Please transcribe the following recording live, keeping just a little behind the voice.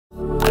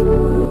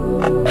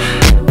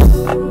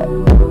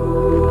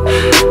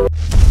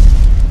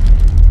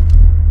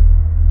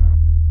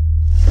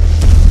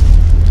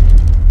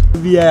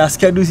yeah,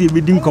 schedule see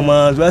bidding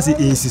commands, was it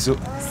in so.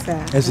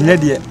 As you know,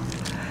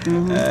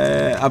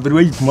 I've been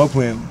waiting for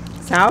my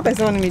Sao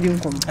person medium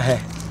come. Eh.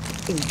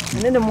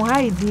 And then the more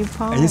high deep.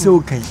 And it's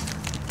okay.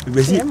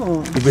 You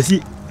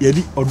see,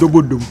 Yedi or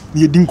Dobodum,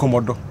 you didn't come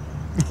out.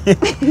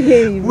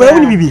 Where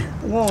will you be?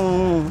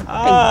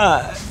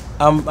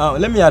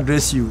 Let me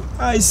address you.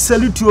 I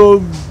salute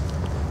you.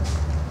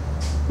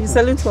 You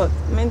salute what?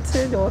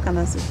 Mental or can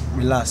I say?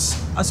 Relax.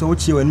 I saw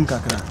what you were in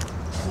Kakra.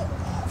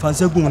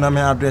 Fancy going to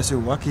address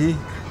you, okay?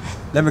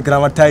 Let me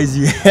grammatize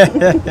you.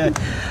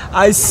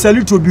 I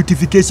salute your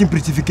beautification,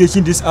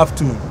 prettification this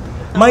afternoon.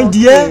 My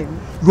dear,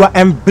 you are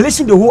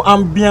embellishing the whole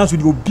ambience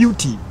with your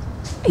beauty.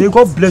 May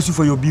God bless you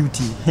for your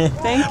beauty.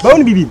 Thank you. But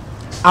only baby,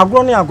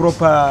 agroni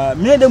agropa.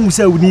 Me dem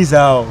musa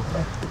uniza o.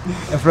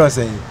 Efro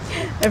say.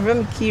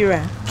 Efro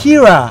Kira.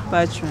 Kira.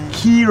 Bertrand.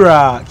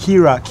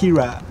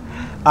 Kira.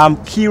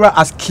 Kira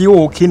as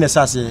Kio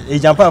Kinesase. E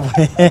jump up.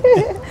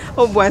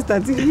 Oh boy,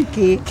 starting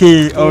K.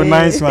 K. Oh,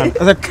 nice one.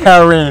 That's a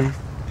Karen.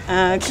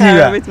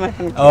 Kira with my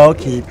head.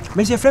 Okay.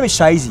 Me say friend is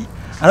shy.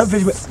 I don't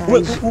feel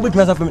who make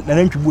myself na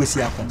nantwi bu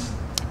esi akon.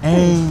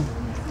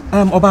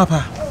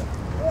 Obapa.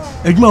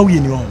 Ejuma we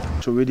ni won.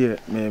 So we dey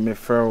me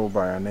fair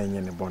by na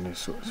enye ne bonus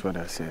so what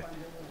I say.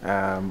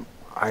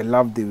 I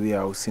love the way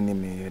I was seeing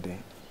me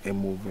a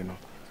movie no.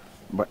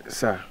 But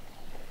sir,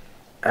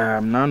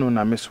 now no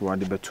na me so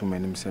ade betu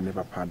manim say me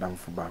papa dam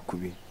fo ba ko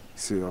bi.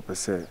 So ope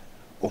say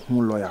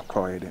ohun lawyer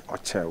cry dey o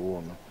che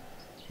wo no.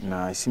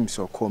 Na it seems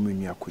so call me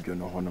nua kodwo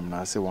no honom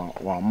na say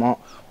wa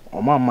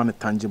ma no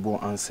tangible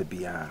answer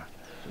bia.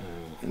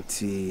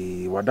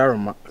 Nti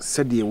wadaroma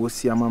said ye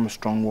wosi ama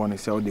strong one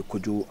say o de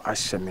kodwo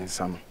ahye me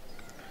nsa no.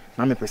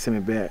 Na me pese me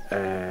be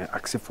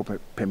accept for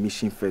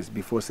permission first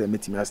before say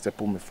meet me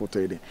step on me photo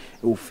e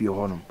o fie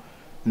honom.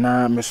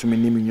 Na me so me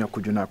nim nua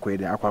kodwo na akwa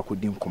e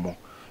akodi nkomo.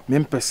 Me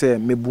pese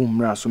me bu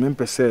mra so me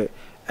pese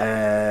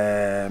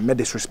me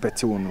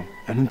disrespect wo no.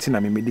 Enu nti na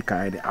me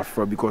medical e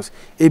afro because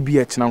ebi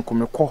e chena nko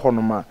me kɔ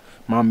honom a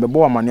ma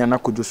mbebo amane na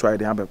kodwo so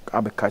ide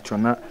abeka cho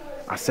na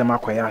asem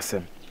akwaya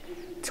asem.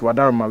 Ti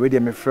wadaroma we de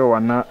me frɛ wa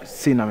na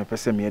sei na me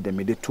pese me de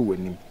me de to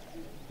wanim.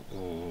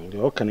 De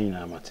o kan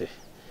ina mate.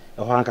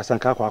 Ho ankasa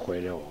nka akwa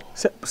akwele o.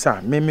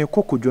 Sa me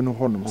kokodwo no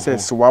honom se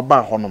se wa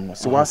ba honom no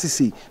se wa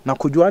sisi na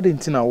kodwo ade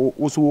ntina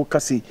wo so wo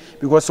kase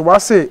because wa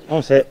se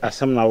on se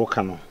asem na wo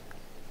ka no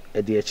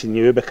e de achi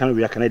ni we be kan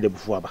we aka na de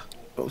bufu aba.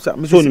 Sa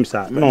me so nim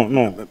sa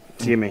no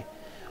tie me.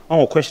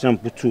 On question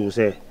putu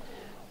se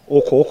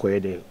oko e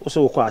de o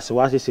so wo ase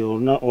wa sisi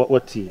na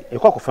wati e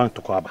kwa kofa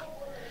ntoko aba.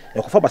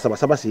 E kofa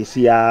basa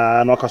si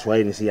ya na okaso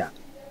ayi ni si ya.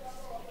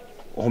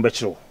 O ho be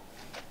kiro.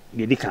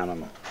 De di kan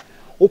no.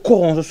 Oko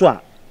hon so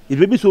a if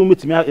baby so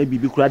metimi a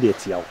bibi kura de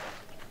atia wo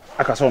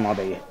aka so na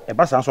obeye e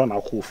ba san so na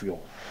akọ ofio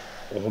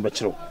o ho be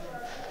kiro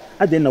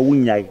ade na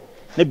wunyai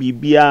na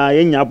bibia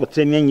yenya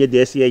abotre ne nye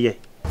de ese ye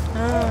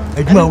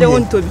aduma de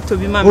won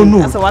tobi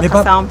mama asa wa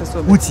ka sound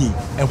person uti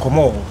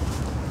enkomo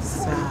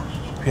sa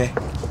hwe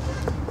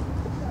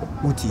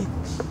uti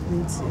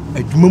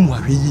aduma mu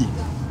ahwe yi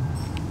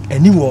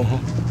ani wo ho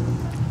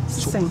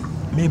so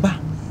meba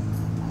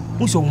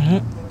wo so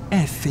ho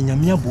e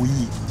fenyame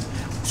aboyi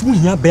so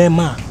nya be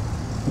ma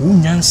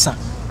unyansa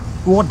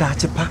wo da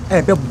chepa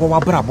be bo wa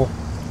brabo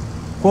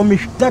ko me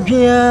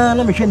hwatadwea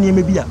na me hwe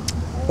niam bia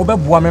wo be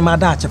boa me ma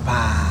da chepa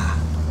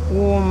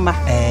wo ma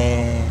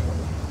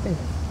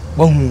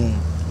wahu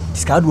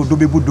diskado do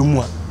be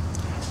bodomu a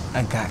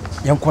anka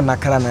yenko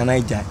nakara na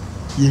naija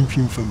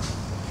yentwimfam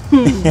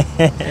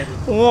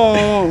wo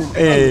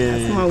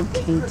asma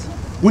okay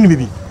woni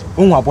bibi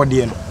onwa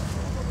abode no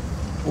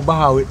wo ba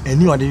ha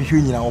ani ode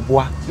hwe nyina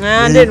oboa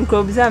den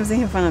ko bi sam se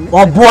hefa na me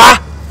oboa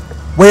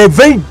we're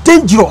very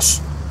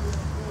dangerous.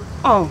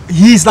 Oh,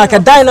 he is like a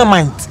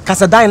dynamite.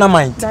 Cause a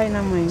dynamite.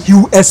 He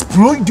will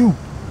explode you.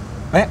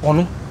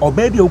 Ono, or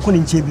baby, or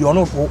couldn't be or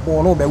no,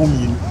 be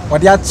woman, or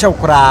the other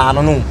chokra,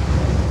 no.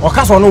 Or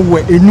cast on no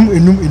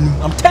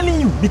enum. I'm telling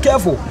you, be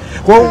careful.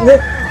 Go,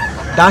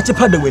 that's a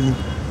paddle when you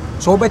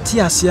so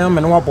better Siam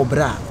and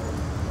Wabobra.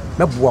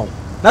 Wow.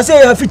 That's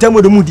a fit time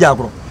with the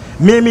Mudiagro.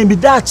 May be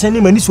that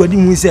Chenny when this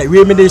wedding we say,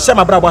 we made a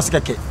shama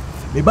brabascake.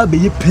 Maybe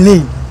be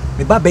plain,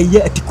 maybe be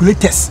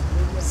articulators.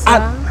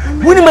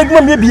 Wouldn't make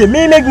my baby,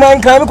 may make mine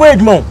come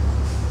quite more.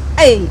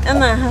 Eh,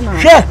 Anna,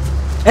 share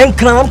and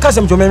clam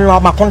custom to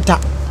my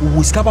contact.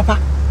 Whisker, papa.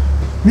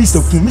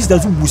 Mr.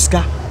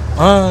 Whisker.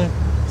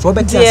 So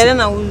better than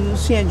I will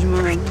see a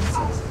Juma.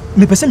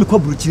 Me person me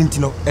cobble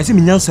Chintino, as in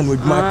Yanson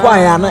with my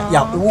quiet,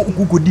 ya,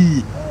 who could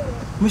be.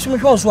 Miss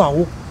Michael's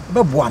wow,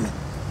 but boy.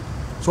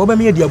 So by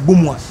me, dear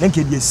Boomwa, then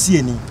can you see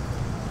any?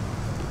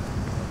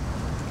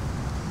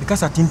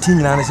 Because I think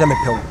and I am a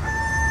pill.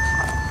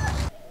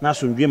 Na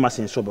so ndwe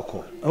masen so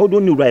beko how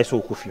don't you rise so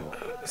kofio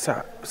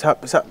sir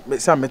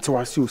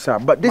metwas you sir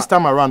but this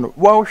time around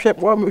wa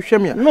hwe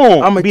me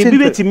no I'm a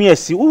bibeti me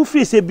asi wo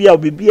free say bia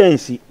bibia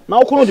ansi na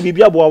wo kono de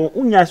bibia bo wo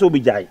unya se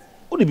obijai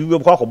wo de bibia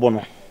bo akobo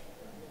no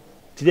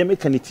ti de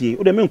mekanitie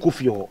wo de men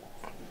kofio ho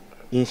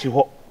insi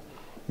ho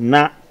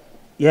na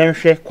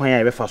yenhwe kwan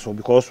ya be fa so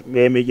because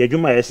me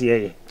yadwuma yesi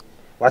ye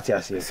what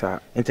you say sir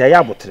enti ayi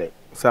abotre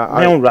Sir,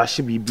 I don't rush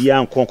bibia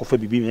and conquer for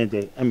bibi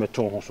and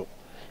meton also.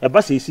 A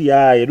bus is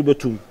ya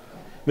rubetum.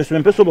 Mr.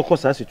 Mempeso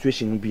because our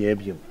situation will be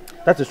abium.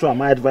 That is why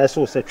my advice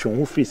was section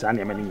who fees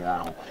and many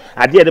now.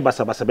 I did the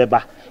basa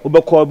beba,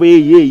 Ubeco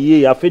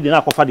ye, I fed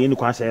enough of the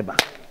Inuquan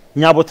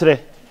Nyabotre.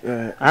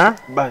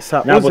 But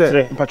sir,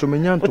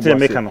 Patrominian to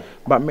make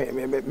but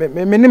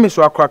my name is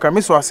Cracker,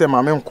 Miss was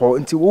my main call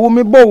until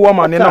me bow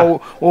woman and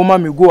oh,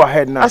 mammy, go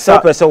ahead now.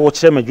 Sir, I will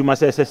chairman, you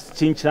must say,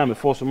 change time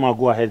before some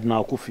go ahead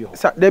now, Kufio.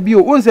 Sir, there be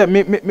once that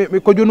me,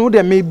 could you know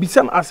there may be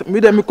some as me,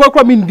 me quack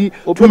in the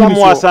open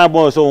more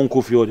sabos on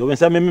Kufio, when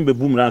some member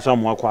boom around some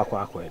more quack.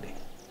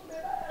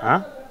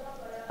 Huh?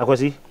 I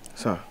was he,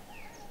 sir.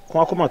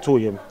 Quackoma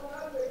told him.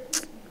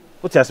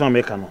 What has my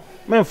mechano?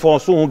 Men for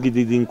so good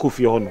in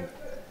Kufio.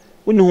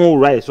 We know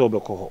right so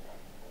beko.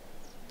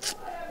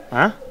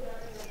 Huh?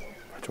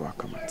 What you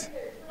come at?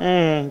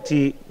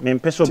 Ti men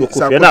peso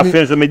beko. Na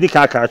friends so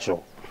medical catch.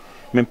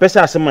 Men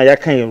pesa asema ya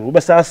kan we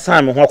besa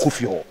san me ho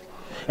akofi ho.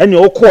 Ene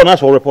o call na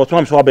so report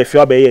am so abefi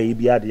abeye yi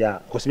bia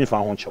dia cause me fa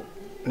ho nchew.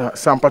 Na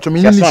sam patcho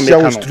me ni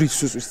share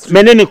street.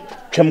 Men ni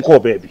twem call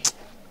baby.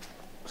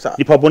 Sir.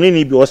 Ipa boni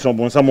ni bi o so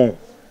bon samo.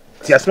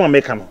 Ti asema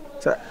meka no.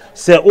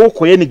 Se o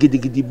koye ni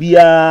gidigidi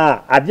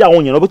bia ade a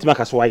wonye no betima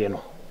ka so aye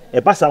no. E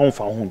ba sa won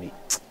fa ho bi.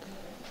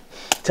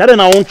 Tare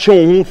na won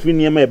twe ho free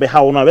ne ma e be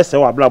ha wo na be se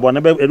wa blabo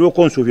na be e do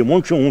konso hwe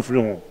mon twe ho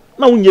free ho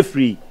na wonye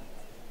free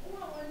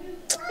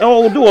e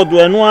o do odo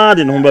eno a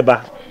de no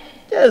beba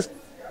yes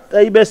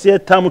e be se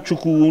tam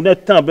chuku na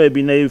tam ba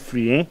bi na e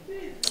free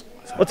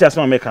what you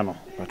asma make no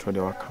but what they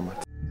will come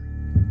at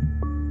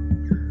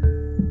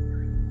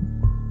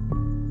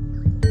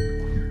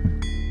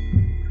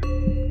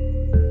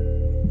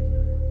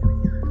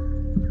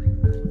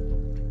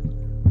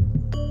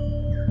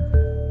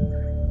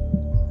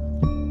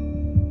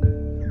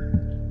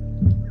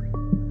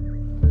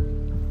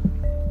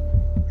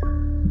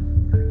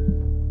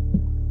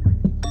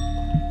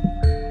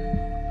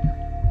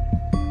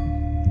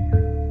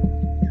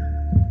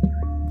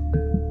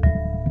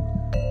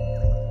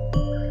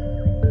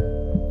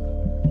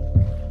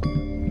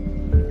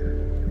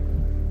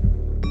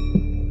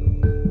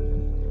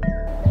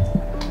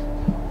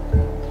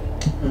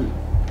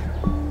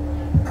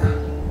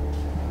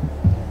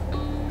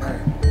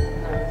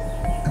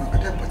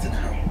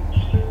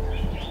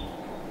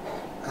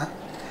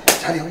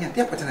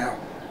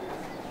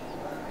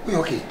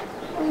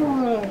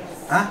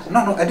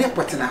No, I didn't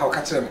put in a how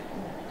catch them.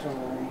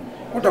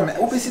 What do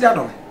I see that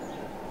on?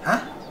 Huh?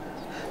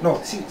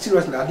 No,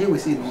 seriously, I deal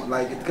with you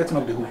like getting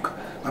off the hook.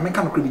 I mean,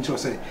 kind of creeping to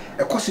say,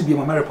 of course, you be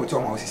my married to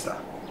my sister.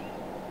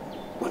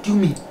 What do you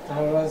mean?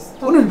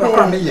 Only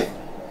background me.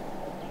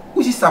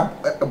 Who is a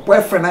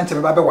boyfriend and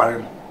a baby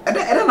warren? I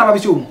don't know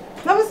about you.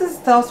 No,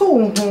 sister, so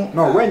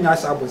no, when I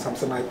saw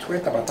something I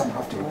tweet about time, I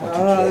have to report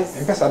you.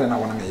 In case I don't know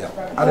what I mean.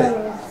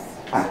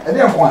 I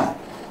didn't want.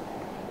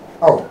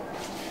 Oh,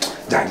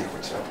 Daddy.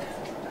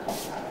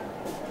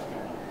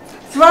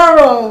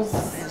 Florals.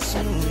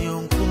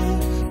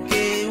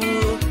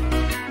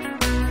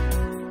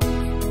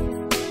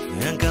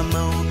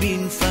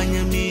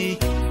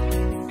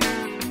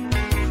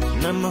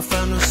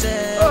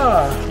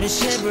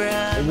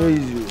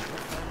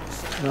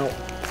 Now,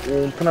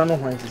 plan no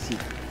want to see.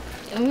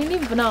 We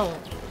live now.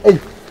 Hey,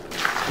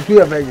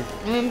 you are very.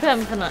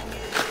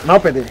 Now,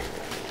 Pedro.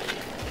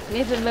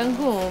 Maybe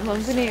Bangu,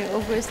 Montini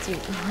over street.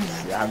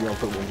 I am your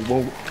problem.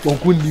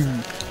 Won't you?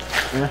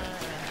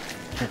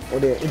 Or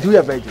do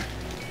you beg?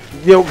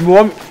 You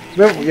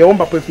won't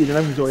papa feed and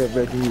I'm enjoy a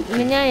bed.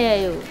 Minya,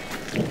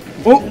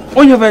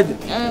 oh, your bed.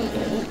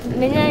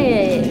 Minya,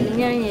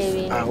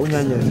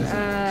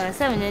 ah,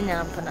 7 years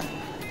now.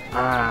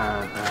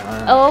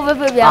 Oh,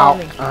 baby,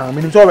 I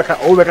mean, it's all like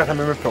a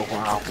memory.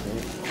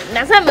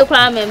 Now, some will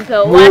climb and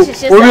pill. Wash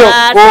it.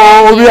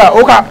 Oh,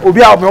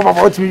 we are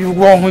about to you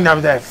go when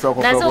I'm there. So,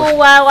 that's all.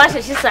 Wash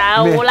it.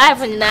 Our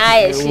life in the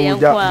eye.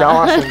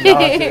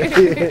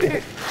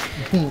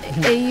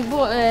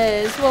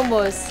 Small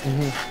boss.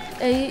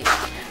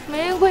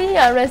 May we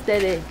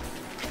arrested?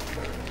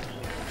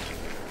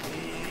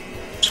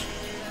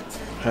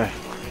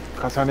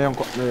 Cassandra,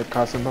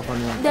 cousin,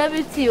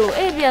 David, you,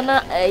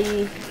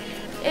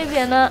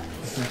 Aviana,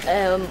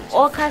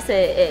 all Cassa,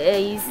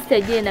 a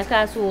sister Jane, a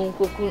castle,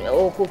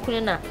 or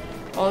Cocuna,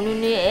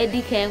 only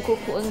Eddie can cook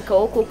and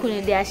cook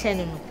in their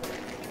shannon.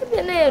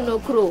 No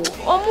crow,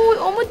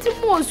 almost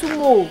more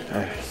sumo.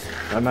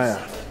 Anaya,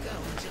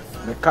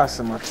 the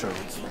castle macho.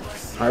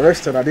 I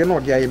rested, I didn't know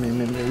the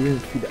me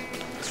feeder.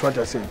 That's what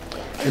I said.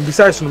 And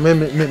besides,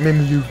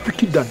 maybe you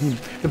wicked than him.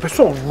 The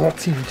person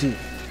rotten.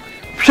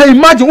 She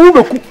imagine now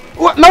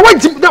what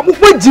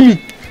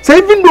Jimmy say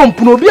even though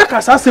Punobia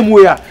Casasem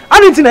way. I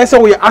didn't say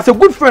we as a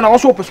good friend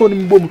also a person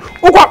in boom.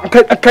 Oh,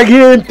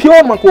 pure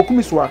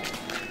Macomiswa.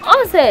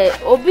 I say,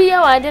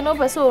 Obia, I didn't know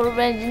person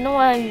revenge. No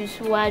one used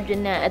to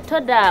widen. I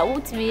thought that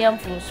would be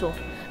so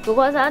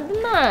because I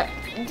do not.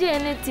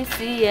 Jenny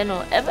TC, you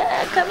know, ever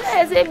come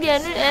as a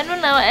bien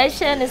and now I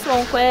share this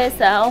one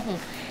quest.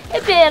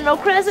 Ebi no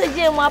crazy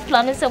jam wa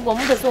plan se go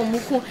mo pese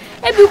omuku.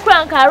 Ebi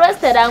kura nka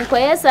arrested anko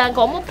yes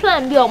anka omo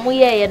plan bi omo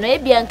ye no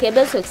ebi anka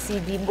ebe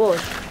succeed boss.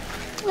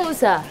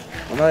 Musa.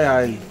 Ono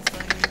ya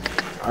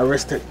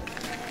arrested.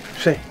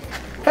 She.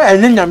 Hey,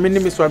 nyanya me ni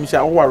me so am say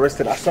wo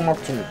arrested asama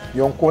to me.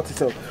 Yon court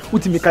say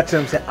utimi ka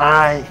kire say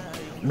ai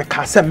me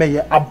ka say me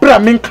ye abra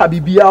me nka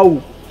bibia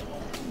o.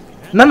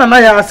 Na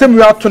ya asem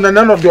you ato na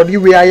none of the other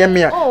way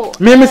ayeme a.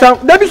 Me say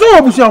da bi so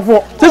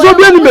abusianfo. Say so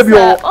bi ani me bi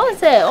o. On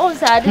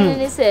say ade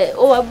ni say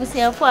o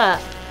abusianfo a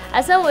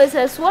asem we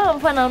say so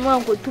amfa na no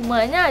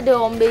ankotuma anya de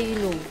on be yi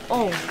no.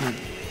 Oh.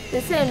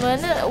 Say no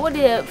na wo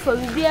de for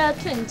bibia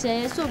to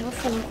nchen so bi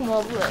fun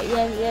kuma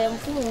ye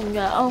mfu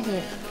nwa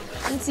ohun.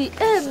 Nti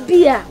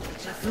ebia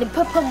ni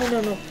papa mu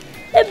no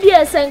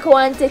ebia senka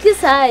wante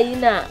kisa yi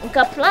na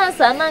nka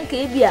plans ananka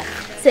ebia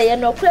say ye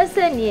no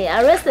kwese ni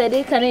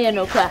arrested kan ye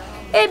no kwa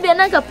ebia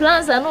na nka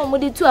plans ana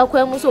omudi tu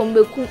akwa mu so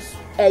mbeku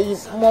ayi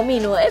mommy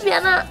no ebia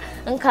na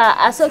nka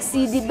a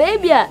succeed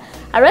baby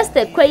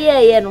arrested kwa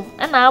ye no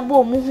na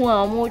abo mu hu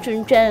a mu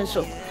twentwen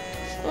so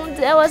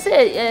nti I was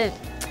say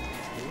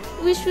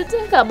we should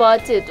think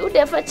about it u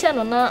de fa che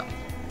no na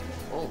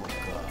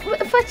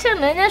fa che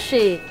na nya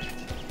hwe.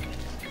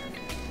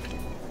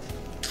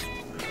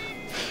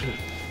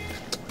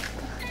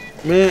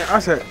 Me I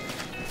said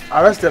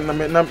arrested na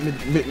me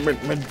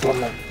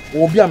don't know.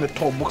 Obi a me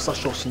top boxer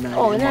shorts na.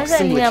 Oh, na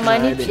say ni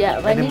manipia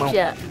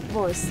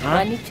boss.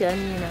 Manipia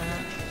ni na.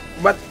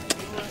 But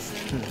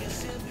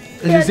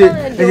you say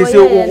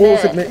oh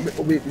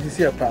you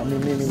see apa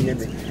me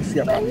you see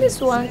apa. This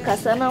one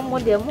kasa na mo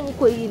de mo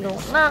ko yi no.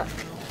 Na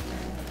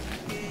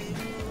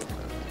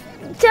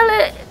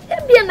Chale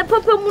ebia na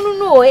papa mu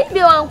no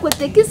ebia wan ko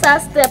take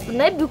step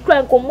na ebi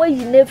kran ko mo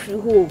yi na free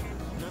ho.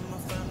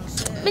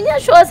 Menya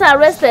sure say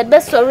arrested be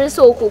sorry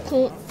so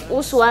okokun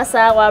usu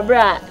asa wa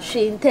bra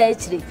hwe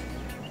ntachiri.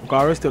 Ko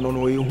arrested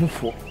no ye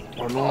hufo.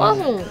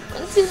 Ono.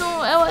 Nti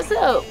no e was say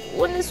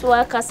woni so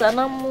akasa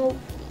na mo.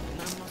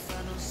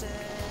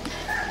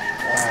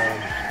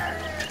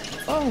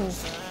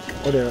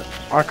 Ode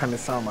aka ne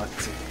sama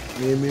ti.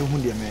 Me hu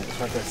de me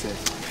what I said.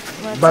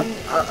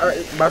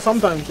 But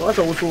sometimes what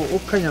I also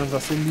okanyanza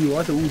sembi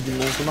what I would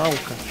do so na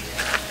oka.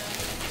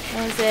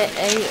 On say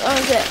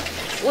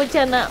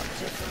wuchana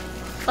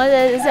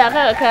Oza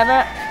zaka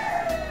kana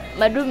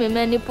madumi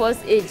many post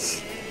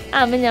age.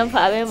 Amenya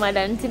mfa ame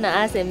madam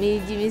tina ase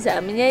meji mi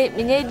sa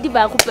menye di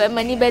ba ko pe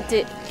mani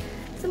bete.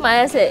 So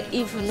my say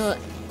if no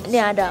ni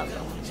adam.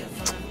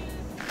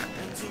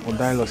 On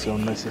dialogues are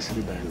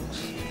unnecessary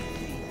dialogues.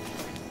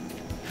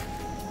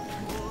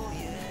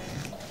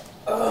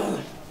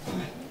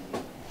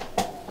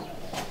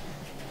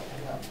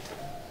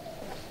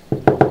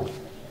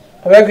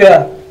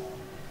 Abega.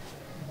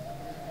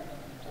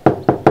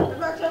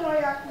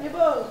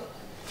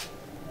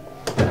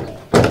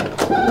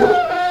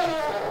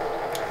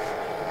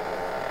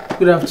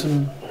 Good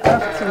afternoon.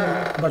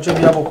 But you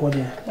have a call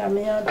there.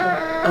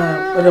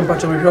 I don't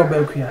patch on your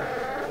back here.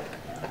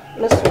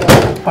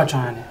 Patch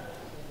on it.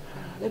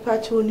 The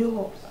patch on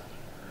you.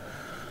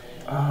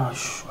 Ah,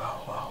 sure.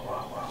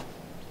 Wow.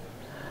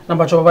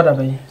 Number two over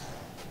there.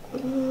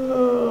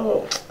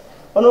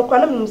 On a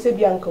quantum say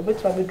Bianco,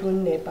 but I be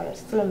doing neighbor.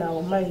 Still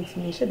now, mind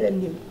me, should then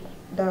name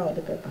down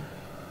the paper.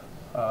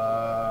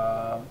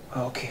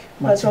 Okay.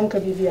 Mas onka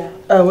bibia.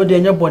 We dey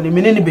nya bone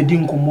me ne ne bedi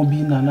nkomo bi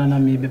na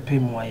me be pay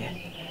mo aye.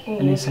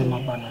 Ene se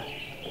mabana.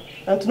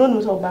 Antono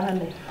no so ba ha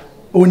ne.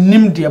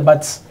 Onim de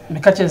but me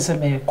ka chen se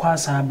me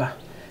kwasa aba.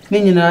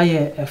 Ne nyina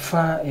ye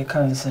efa e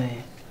kan se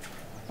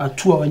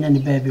atu a wanya ne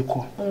ba bi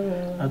ko.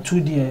 Atu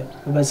de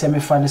we se me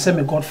fa ne se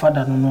me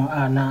godfather no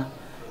ana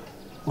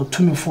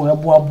otumifo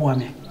eboaboa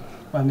me.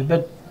 Ba me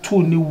be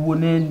tu ni wo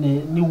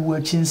ne wo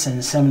achi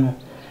nsensem no.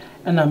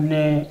 And I'm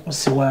ne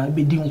osiwa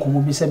bedi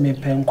nkomo bi se me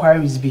pe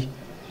inquiries bi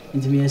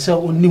nti me se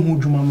onni hu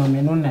dwuma ma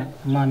me no na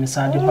ma me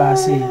sa de ba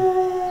se me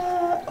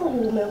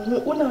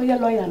una ya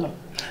lawyer no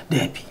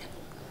debi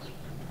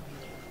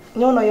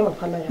no ya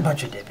mapa lawyer ba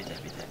debi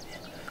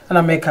and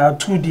I make a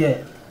two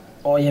there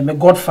or ye me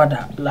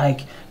godfather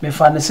like me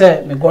fa ne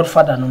se me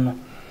godfather no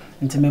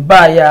nti me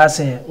ba ya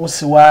se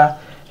osiwa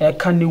e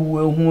ka ne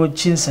wu hu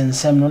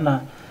chinsensem no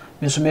na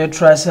me so me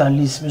try say at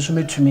least me so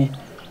me tumi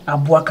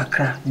aboa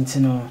kakra nti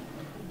no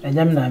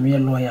enyam na me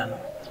lawyer no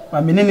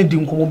ma me ne di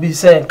nkomo bi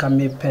se ka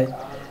me pe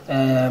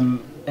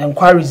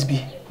inquiries bi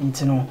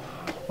nti no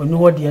oni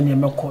wo de ne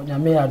mekọ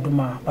nyame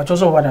adoma pa cho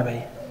so wada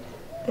bai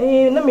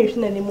na me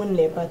hwena ne mu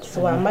ne but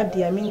so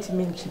amade a minti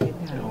be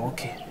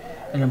okay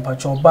en pa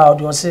cho ba o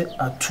de o se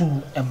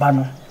atu eba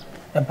no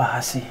eba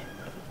hase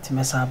ti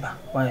mesa ba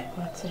why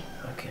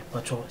okay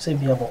pa cho se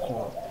bia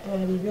boko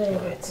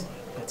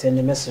but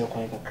en message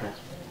ko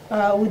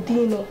kakra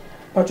udino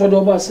pa cho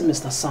do ba se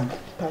Mr. Sam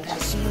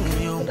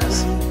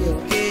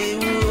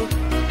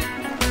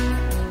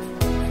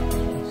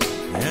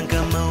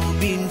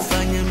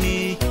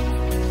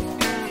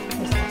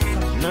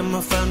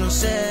Mafano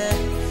se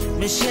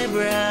me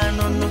shebra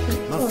no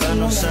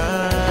mafano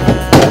sa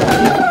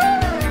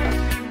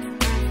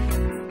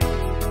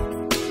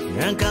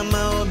Yanka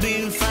ma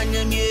obin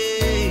fanya mi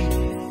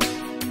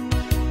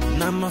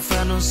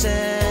fano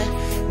se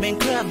men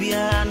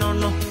crabia no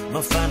no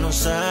ma fano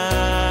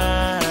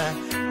sa